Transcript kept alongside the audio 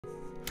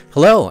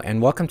Hello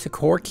and welcome to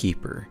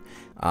CoreKeeper.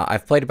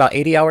 I've played about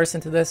 80 hours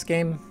into this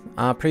game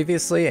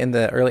previously in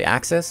the early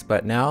access,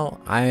 but now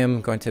I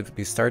am going to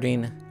be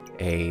starting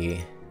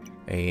a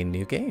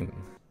new game.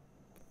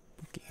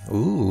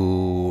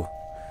 Ooh,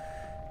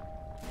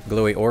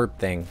 glowy orb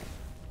thing.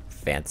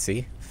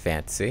 Fancy,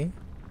 fancy.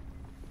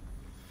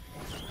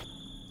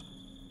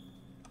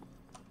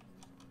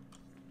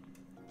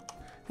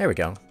 There we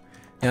go.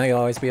 Now you'll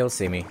always be able to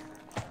see me.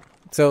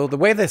 So the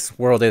way this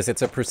world is,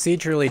 it's a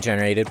procedurally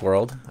generated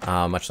world,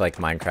 much like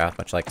Minecraft,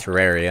 much like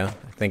Terraria.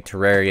 I think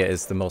Terraria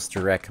is the most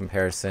direct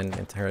comparison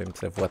in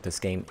terms of what this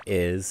game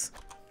is.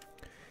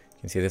 You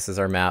can see this is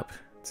our map.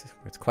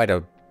 It's quite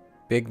a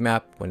big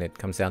map when it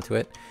comes down to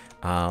it.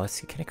 Let's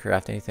see, can I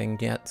craft anything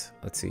yet?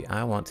 Let's see,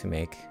 I want to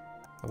make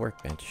a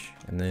workbench,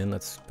 and then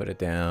let's put it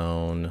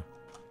down.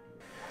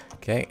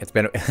 Okay,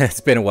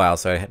 it's been a while,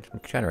 so I'm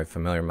trying to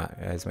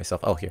familiarize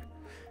myself. Oh, here,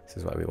 this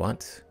is what we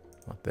want.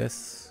 Want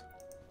this.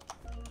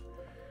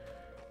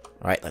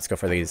 Alright, let's go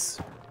for these.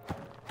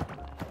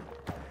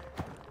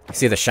 You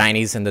see the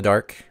shinies in the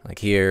dark? Like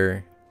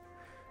here.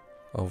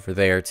 Over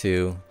there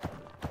too.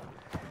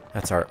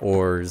 That's our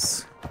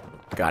ores.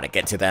 Gotta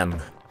get to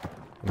them.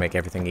 Make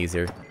everything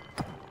easier.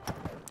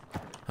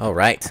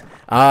 Alright.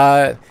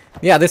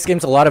 Yeah, this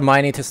game's a lot of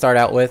mining to start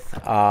out with.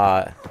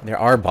 There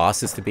are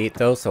bosses to beat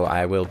though, so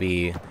I will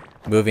be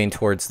moving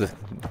towards the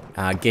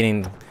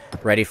getting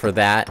ready for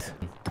that.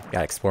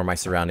 Gotta explore my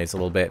surroundings a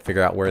little bit,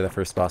 figure out where the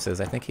first boss is.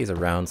 I think he's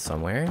around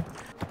somewhere.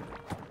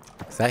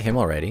 Is that him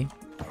already?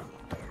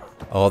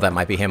 Oh, that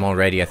might be him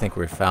already. I think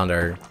we found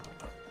our...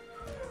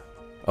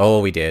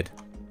 Oh, we did.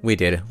 We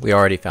did. We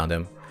already found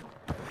him.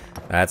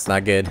 That's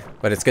not good,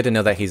 but it's good to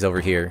know that he's over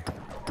here.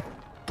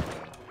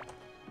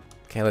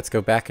 Okay, let's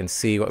go back and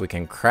see what we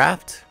can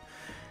craft.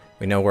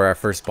 We know where our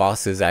first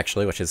boss is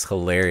actually, which is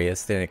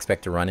hilarious. Didn't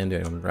expect to run into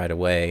him right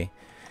away.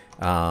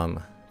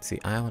 Let's see,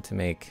 I want to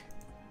make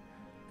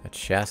a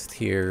chest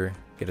here,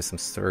 get us some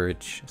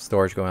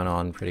storage going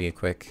on pretty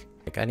quick.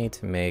 Like I need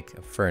to make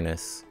a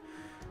furnace,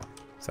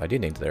 so I do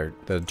need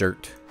the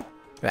dirt.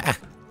 Ah,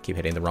 keep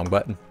hitting the wrong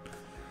button.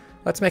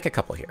 Let's make a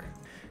couple here.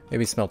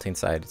 Maybe smelting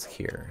side is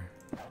here,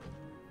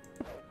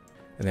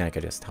 and then I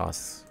could just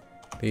toss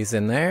these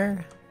in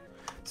there.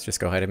 Let's just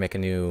go ahead and make a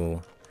new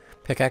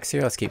pickaxe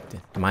here. Let's keep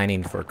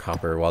mining for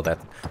copper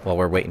while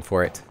we're waiting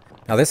for it.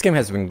 Now this game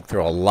has been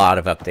through a lot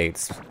of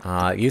updates.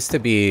 It used to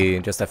be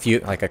just a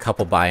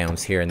couple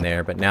biomes here and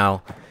there, but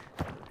now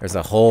there's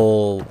a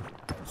whole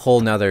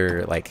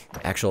nother like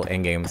actual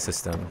in-game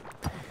system.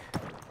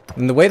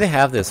 And the way they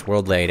have this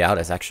world laid out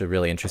is actually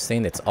really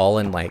interesting. It's all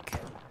in like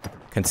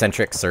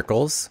concentric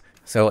circles.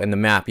 So in the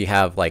map you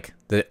have like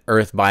the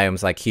earth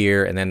biomes like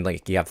here, and then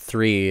like you have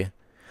 3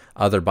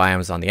 other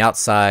biomes on the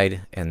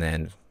outside, and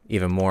then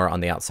even more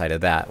on the outside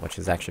of that, which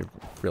is actually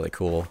really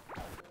cool.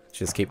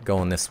 Just keep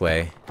going this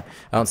way.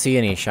 I don't see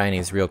any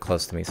shinies real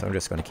close to me, so I'm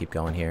just going to keep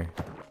going here.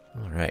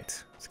 All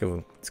right, let's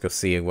go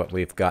see what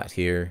we've got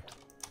here.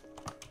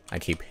 I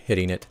keep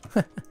hitting it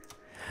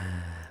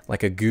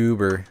like a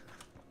goober.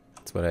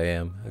 That's what I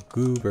am, a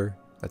goober.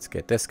 Let's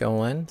get this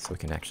going so we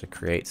can actually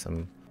create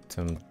some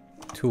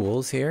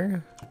tools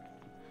here.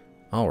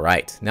 All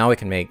right, now we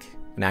can make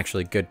an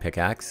actually good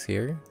pickaxe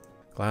here.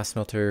 Glass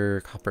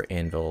smelter, copper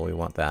anvil. We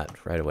want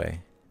that right away.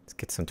 Let's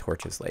get some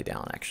torches laid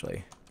down.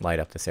 Actually, light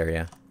up this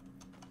area.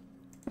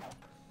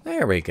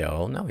 There we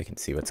go. Now we can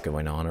see what's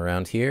going on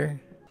around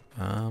here.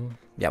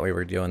 Yeah, we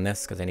were doing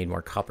this because I need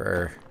more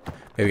copper.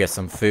 Maybe get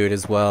some food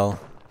as well.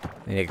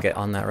 I need to get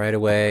on that right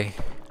away.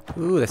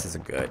 Ooh, this is a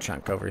good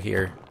chunk over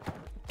here.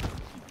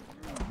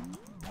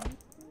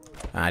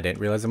 I didn't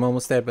realize I'm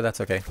almost dead, but that's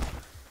okay.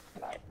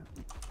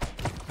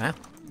 Ah.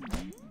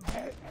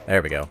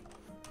 There we go.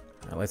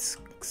 Now let's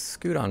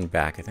scoot on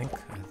back, I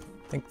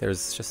think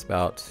there's just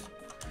about...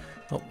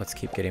 Oh, let's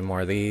keep getting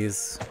more of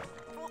these.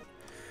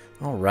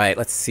 Alright,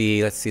 let's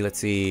see. Where's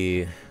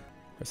the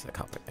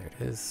copper? There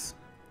it is.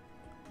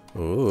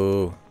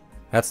 Ooh,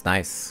 that's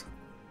nice.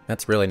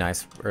 That's really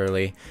nice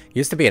early.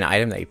 Used to be an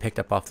item that you picked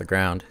up off the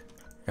ground.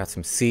 Got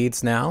some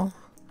seeds now.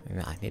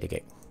 I need to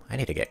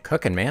get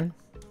cooking, man.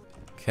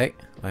 Okay,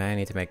 I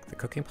need to make the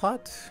cooking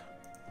pot.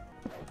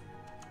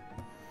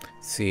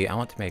 See, I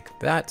want to make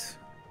that,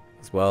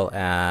 as well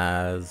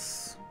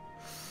as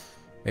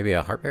maybe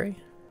a heartberry.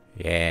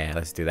 Yeah,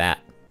 let's do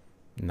that.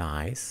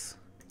 Nice.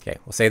 Okay,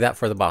 we'll save that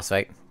for the boss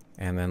fight.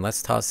 And then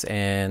let's toss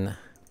in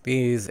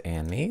these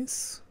and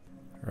these.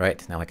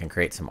 Right, now I can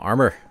create some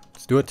armor.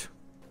 Let's do it.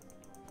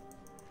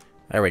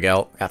 There we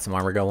go. Got some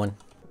armor going.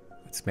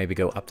 Let's maybe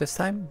go up this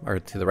time, or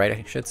to the right,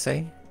 I should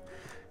say.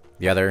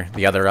 The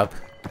other up.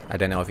 I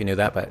don't know if you knew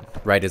that,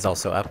 but right is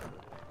also up.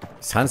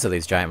 There's tons of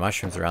these giant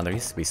mushrooms around. There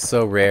used to be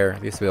so rare.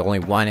 There used to be only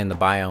one in the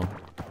biome.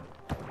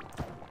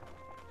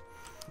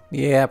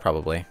 Yeah,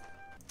 probably.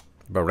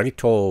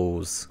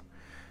 Burritos.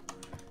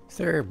 Is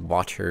there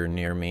water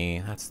near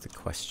me? That's the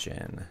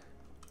question.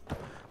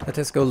 Let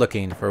us go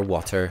looking for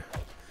water.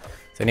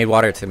 So I need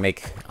water to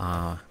make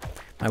my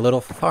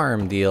little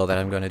farm deal that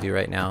I'm going to do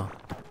right now.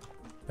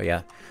 But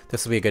yeah,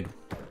 this will be good.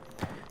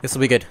 This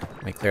will be good.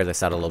 Let me clear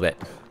this out a little bit.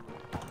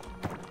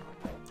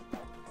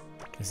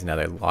 There's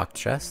another locked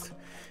chest.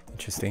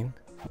 Interesting.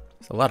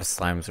 There's a lot of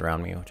slimes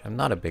around me, which I'm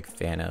not a big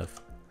fan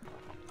of.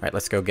 Alright,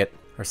 let's go get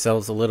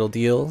ourselves a little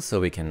deal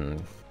so we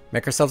can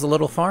make ourselves a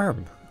little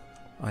farm.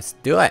 Let's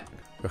do it!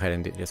 Go ahead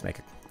and just make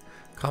a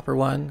copper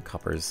one.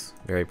 Copper's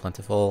very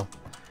plentiful.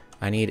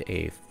 I need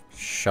a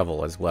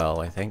shovel as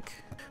well, I think.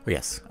 Oh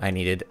yes, I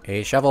needed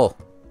a shovel.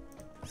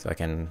 So I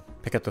can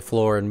pick up the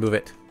floor and move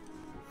it.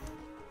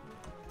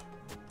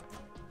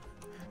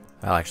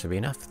 That'll actually be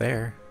enough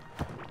there.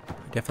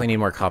 Definitely need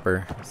more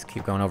copper. Let's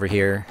keep going over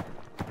here.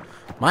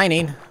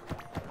 Mining!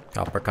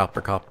 Copper, copper,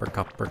 copper,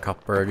 copper,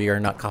 copper. You're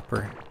not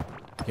copper.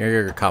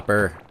 You're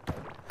copper.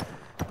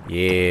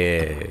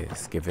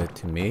 Yes, give it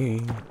to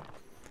me.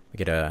 We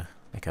get a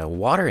like a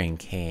watering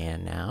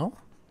can now.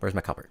 Where's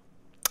my copper?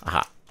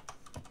 Aha.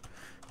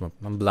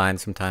 I'm blind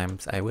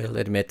sometimes, I will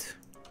admit.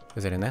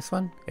 Is it in this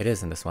one? It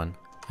is in this one.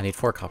 I need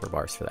 4 copper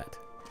bars for that.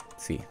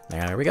 Let's see.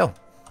 There we go.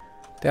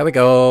 There we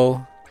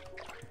go.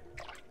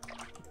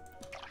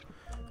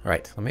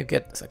 Alright, let me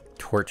get a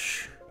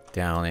torch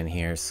down in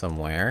here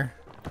somewhere.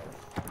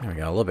 There we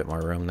go, a little bit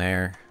more room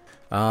there.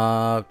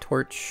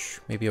 Torch,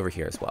 maybe over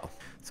here as well.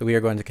 So we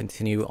are going to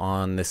continue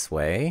on this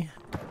way.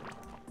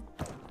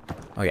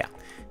 Oh yeah.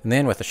 And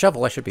then with the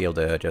shovel, I should be able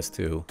to just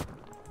do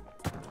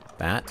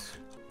that.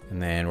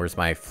 And then where's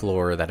my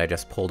floor that I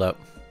just pulled up?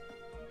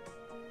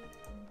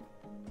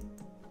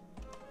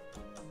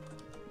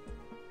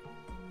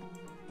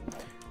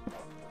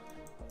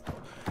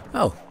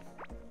 Oh.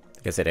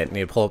 I guess I didn't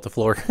need to pull up the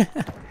floor.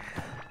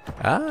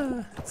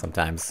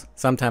 Sometimes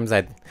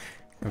I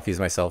confuse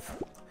myself.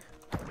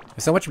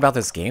 There's so much about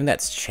this game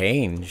that's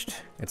changed.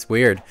 It's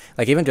weird.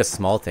 Like even just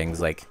small things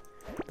like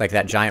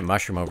that giant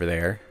mushroom over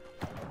there.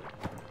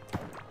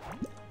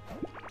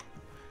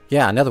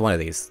 Yeah, another one of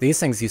these.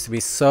 These things used to be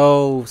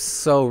so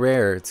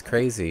rare. It's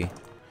crazy.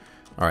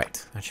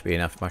 Alright, that should be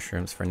enough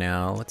mushrooms for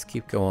now. Let's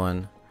keep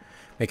going.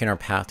 Making our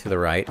path to the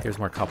right. There's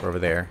more copper over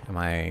there. And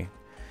my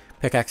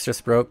pickaxe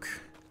just broke.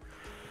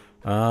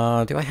 Do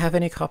I have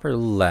any copper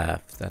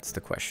left? That's the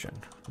question.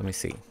 Let me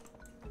see.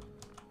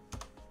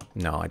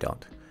 No, I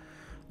don't.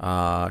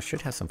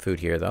 Should have some food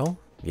here, though.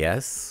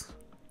 Yes.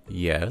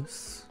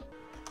 Yes.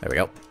 There we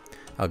go.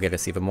 I'll get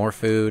us even more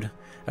food.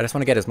 I just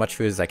want to get as much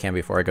food as I can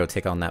before I go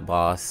take on that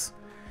boss.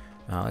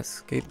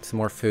 Let's get some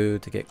more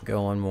food to get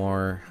going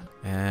more.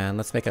 And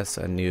let's make us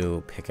a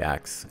new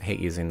pickaxe. I hate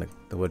using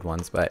the wood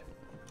ones, but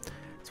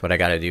it's what I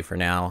gotta do for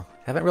now.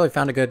 Haven't really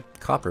found a good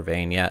copper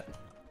vein yet.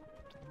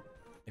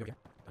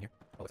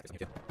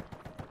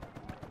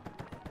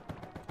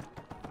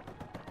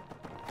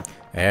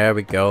 There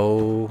we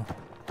go.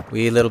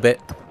 Wee little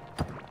bit.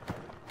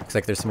 Looks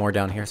like there's some more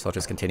down here, so I'll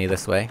just continue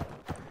this way.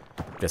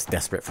 Just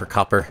desperate for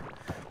copper.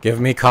 Give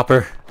me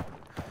copper.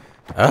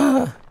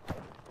 Ah.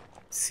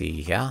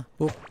 See, yeah.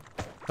 Ooh.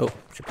 Oh,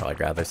 should probably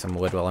gather some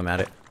wood while I'm at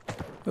it.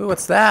 Ooh,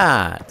 what's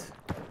that?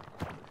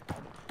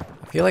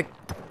 I feel like,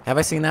 have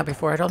I seen that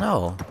before? I don't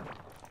know.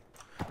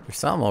 There's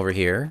some over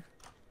here.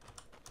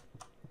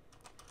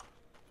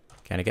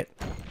 Can I get?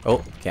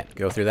 Oh, can't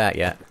go through that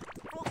yet.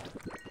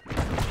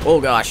 Oh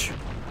gosh.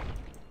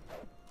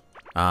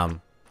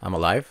 I'm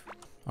alive?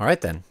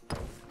 Alright then.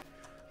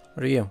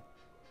 What are you?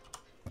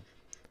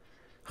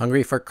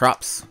 Hungry for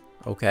crops.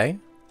 Okay.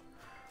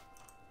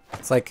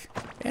 It's like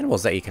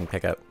animals that you can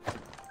pick up.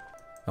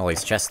 All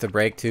these chests to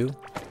break too.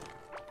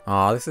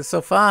 Aw, this is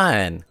so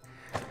fun.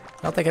 I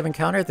don't think I've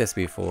encountered this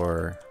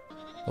before.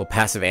 Well,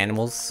 passive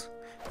animals.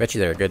 Bet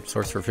you they're a good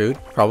source for food.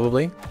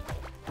 Probably.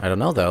 I don't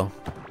know though.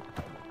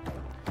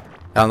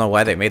 I don't know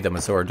why they made them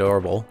so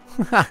adorable.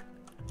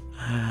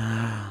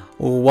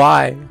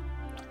 Why?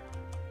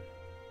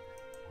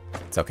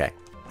 It's okay.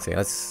 See,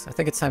 I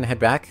think it's time to head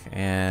back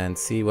and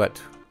see what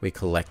we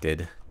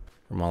collected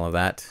from all of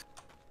that.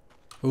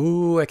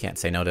 Ooh, I can't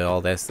say no to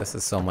all this. This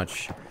is so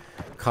much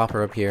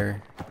copper up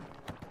here.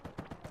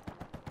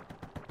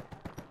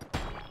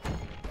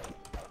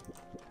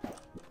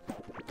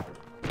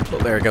 Oh,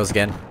 there it goes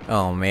again.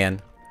 Oh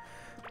man.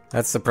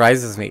 That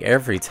surprises me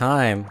every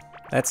time.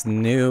 That's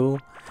new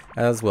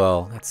as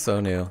well. That's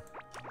so new.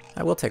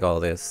 I will take all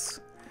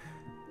this.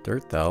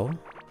 Dirt though.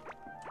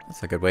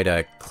 That's a good way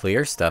to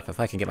clear stuff if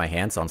I can get my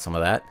hands on some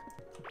of that.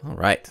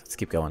 Alright, let's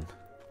keep going.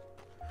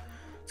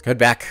 Let's go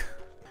back.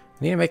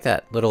 I need to make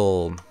that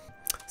little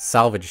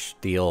salvage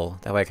deal.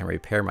 That way I can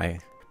repair my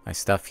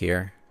stuff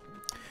here.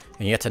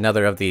 And yet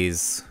another of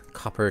these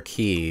copper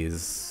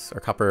keys.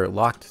 Or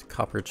locked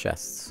copper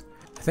chests.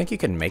 I think you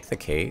can make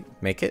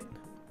make it?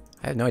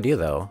 I have no idea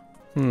though.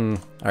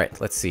 Alright,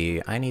 let's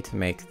see. I need to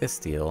make this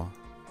deal.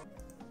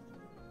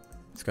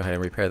 Let's go ahead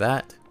and repair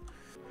that.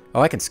 Oh,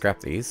 I can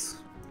scrap these.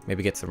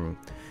 Maybe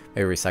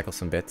recycle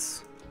some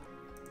bits.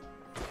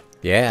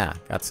 Yeah,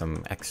 got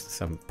some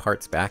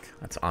parts back.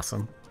 That's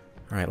awesome.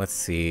 All right, let's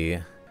see.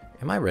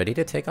 Am I ready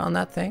to take on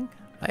that thing?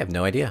 I have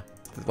no idea.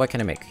 What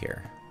can I make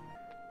here?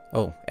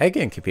 Oh, egg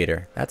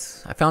incubator.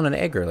 I found an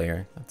egg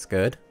earlier. That's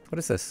good. What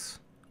is this?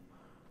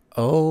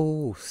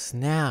 Oh,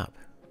 snap.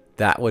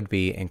 That would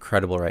be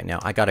incredible right now.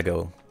 I gotta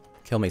go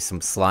kill me some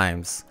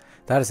slimes.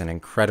 That is an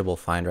incredible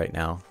find right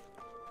now.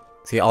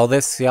 See all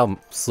this? See how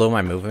slow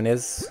my movement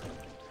is?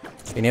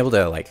 Being able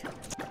to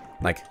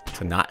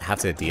to not have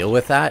to deal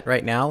with that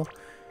right now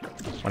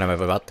when I'm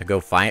about to go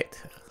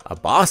fight a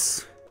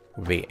boss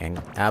would be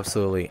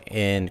absolutely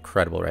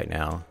incredible right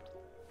now.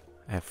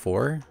 I have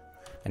 4.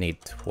 I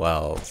need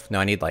 12. No,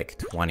 I need like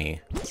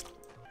 20.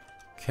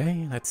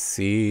 Okay, let's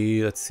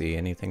see. Let's see.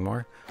 Anything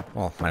more?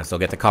 Well, might as well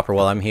get the copper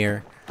while I'm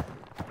here.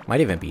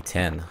 Might even be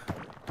 10.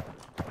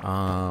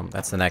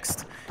 That's the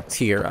next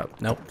tier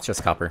up. Nope, it's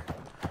just copper.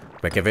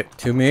 But give it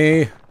to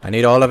me. I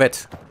need all of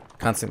it.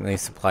 Constantly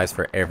supplies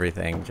for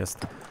everything,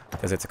 just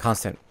because it's a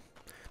constant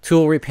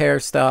tool repair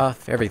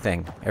stuff.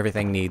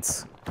 Everything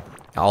needs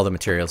all the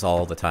materials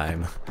all the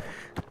time.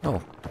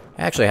 Oh,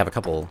 I actually have a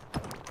couple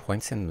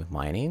points in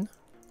mining.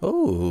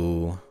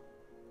 Oh,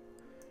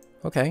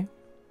 okay,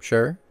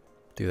 sure,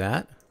 do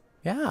that.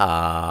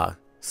 Yeah,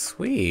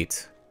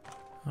 sweet.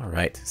 All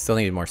right, still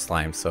need more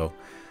slime, so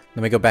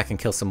let me go back and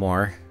kill some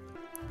more.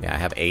 Yeah, I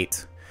have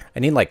 8. I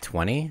need like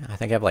 20. I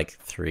think I have like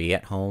 3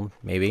 at home,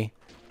 maybe.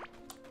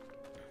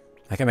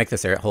 I can make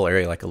this whole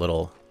area like a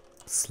little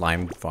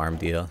slime farm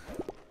deal.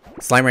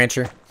 Slime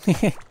rancher.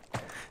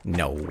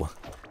 No.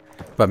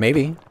 But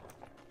maybe.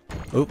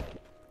 Oop.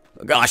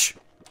 Gosh.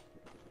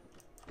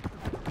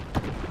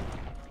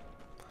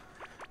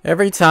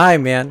 Every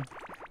time, man.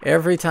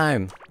 Every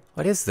time.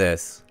 What is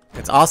this?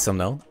 It's awesome,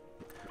 though.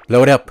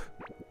 Blow it up.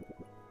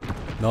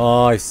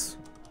 Nice.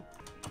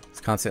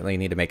 Just constantly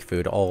need to make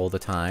food all the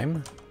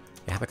time.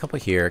 I have a couple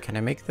here. Can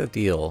I make the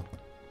deal?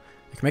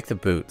 I can make the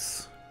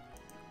boots.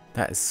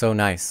 That is so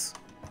nice.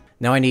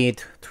 Now I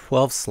need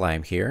 12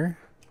 slime here.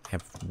 I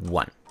have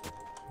 1.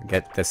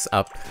 Get this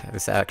up.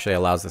 This actually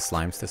allows the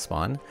slimes to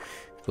spawn,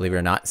 believe it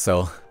or not.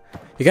 So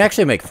you can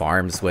actually make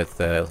farms with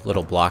the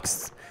little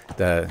blocks,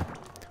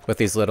 with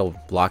these little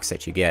blocks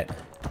that you get.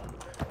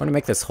 I want to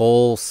make this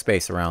whole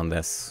space around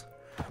this,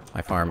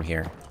 my farm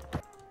here.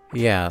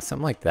 Yeah,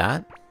 something like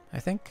that, I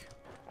think.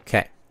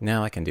 Okay,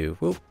 now I can do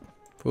whoop,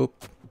 whoop,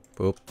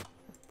 whoop,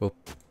 whoop,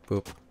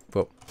 whoop,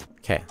 whoop.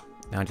 Okay,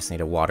 now I just need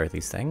to water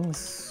these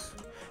things.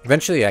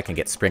 Eventually I can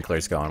get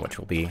sprinklers going, which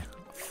will be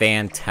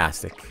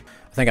fantastic.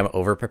 I think I'm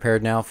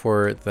over-prepared now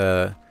for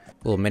the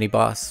little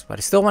mini-boss, but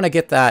I still want to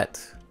get that,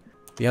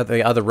 the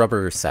other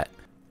rubber set.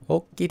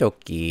 Okie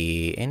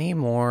dokie. Any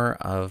more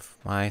of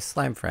my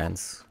slime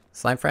friends?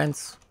 Slime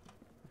friends?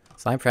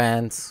 Slime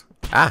friends.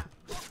 Ah!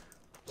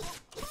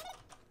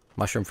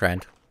 Mushroom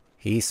friend.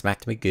 He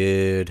smacked me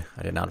good.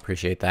 I did not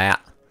appreciate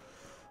that.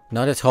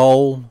 Not at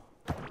all.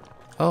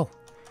 Oh.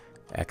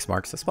 X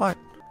marks the spot.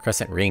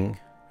 Crescent ring.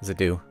 What does it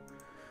do?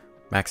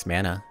 Max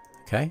mana.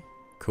 Okay.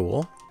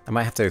 Cool. I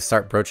might have to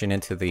start broaching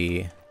into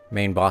the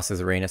main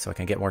boss's arena so I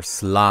can get more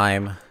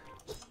slime.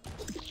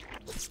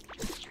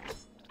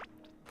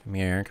 Come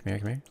here, come here,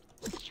 come here.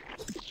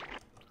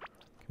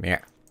 Come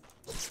here.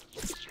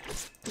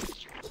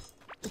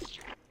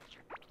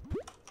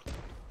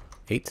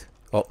 8.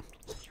 Oh.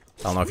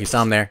 I don't know if you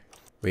saw him there.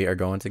 We are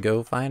going to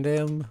go find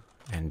him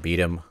and beat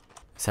him.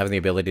 Just having the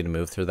ability to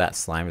move through that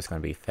slime is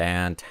going to be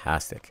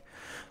fantastic.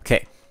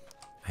 Okay.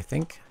 I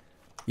think...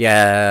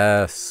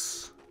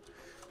 Yes!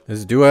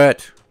 Let's do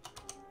it!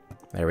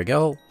 There we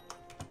go.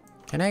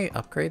 Can I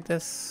upgrade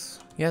this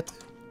yet?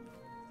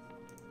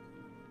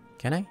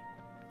 Can I?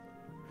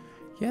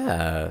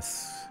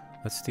 Yes.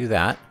 Let's do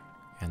that.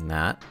 And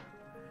that.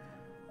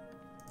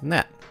 And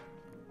that.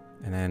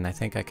 And then I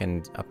think I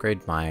can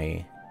upgrade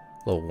my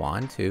little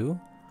wand too.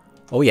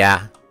 Oh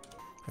yeah.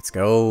 Let's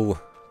go.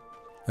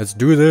 Let's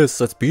do this.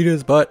 Let's beat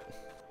his butt.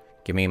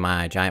 Give me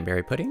my giant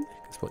berry pudding,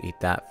 because we'll eat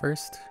that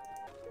first.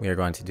 We are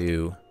going to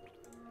do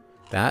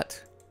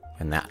that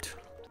and that.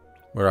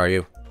 Where are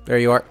you? There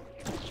you are.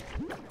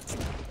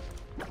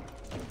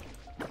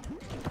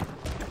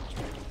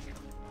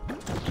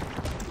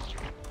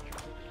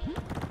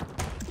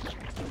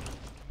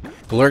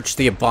 Lurch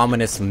the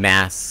abominous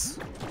mass.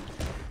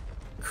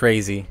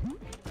 Crazy.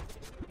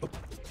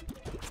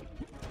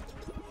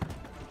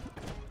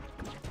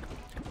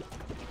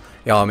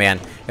 Oh man,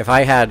 if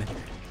I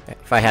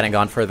hadn't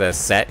gone for the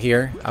set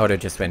here, I would have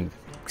just been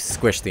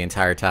squished the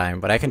entire time,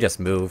 but I can just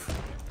move.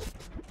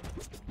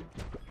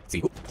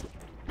 See.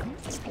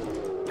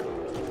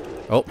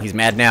 Oh, he's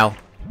mad now.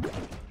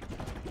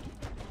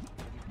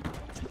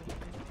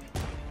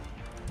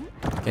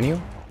 Can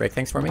you break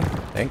things for me?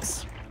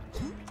 Thanks.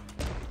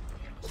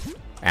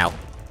 Ow.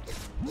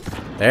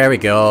 There we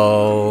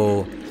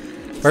go.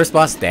 First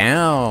boss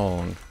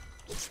down.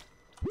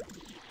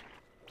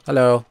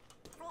 Hello.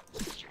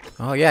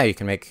 Oh yeah, you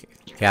can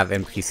have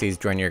NPCs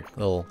join your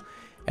little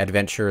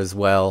adventure as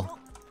well.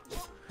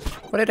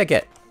 What did I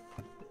get?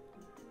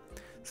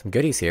 Some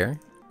goodies here.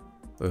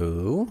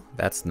 Ooh,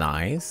 that's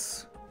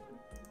nice.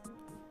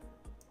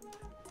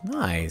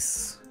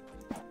 Nice.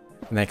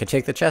 And I can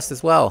take the chest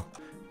as well.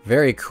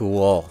 Very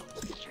cool.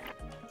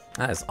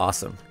 That is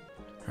awesome.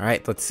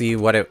 Alright, let's see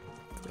what it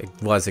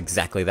was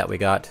exactly that we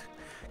got.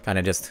 Kind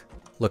of just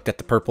looked at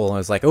the purple and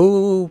was like,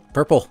 ooh,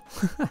 purple.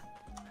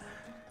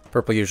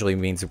 Purple usually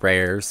means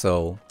rare,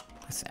 so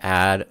let's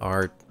add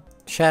our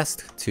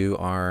chest to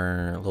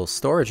our little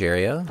storage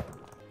area.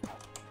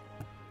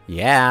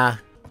 Yeah.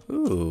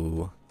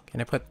 Ooh.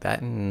 Can I put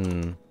that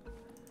in?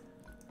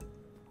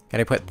 Can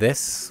I put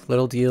this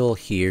little deal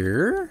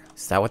here?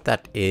 Is that what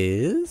that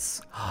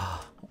is?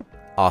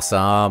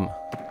 Awesome.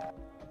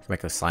 Let's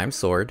make a slime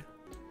sword.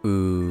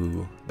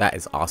 Ooh, that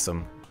is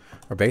awesome.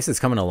 Our base is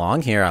coming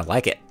along here. I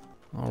like it.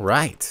 All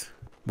right.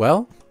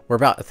 Well, we're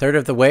about a third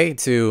of the way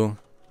to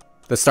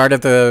the start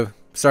of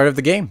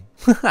the game.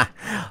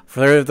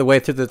 Third of the way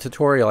through the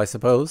tutorial, I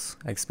suppose.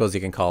 I suppose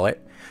you can call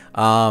it.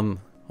 Well,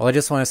 I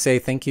just want to say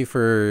thank you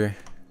for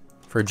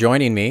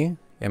joining me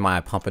in my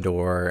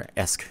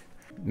Pompadour-esque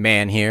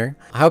man here.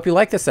 I hope you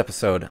like this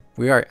episode.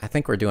 I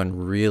think we're doing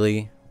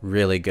really,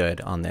 really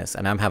good on this,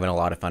 and I'm having a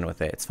lot of fun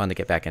with it. It's fun to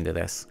get back into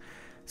this.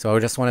 So I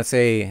just want to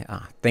say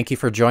thank you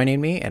for joining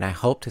me, and I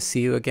hope to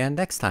see you again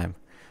next time.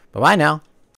 Bye-bye now.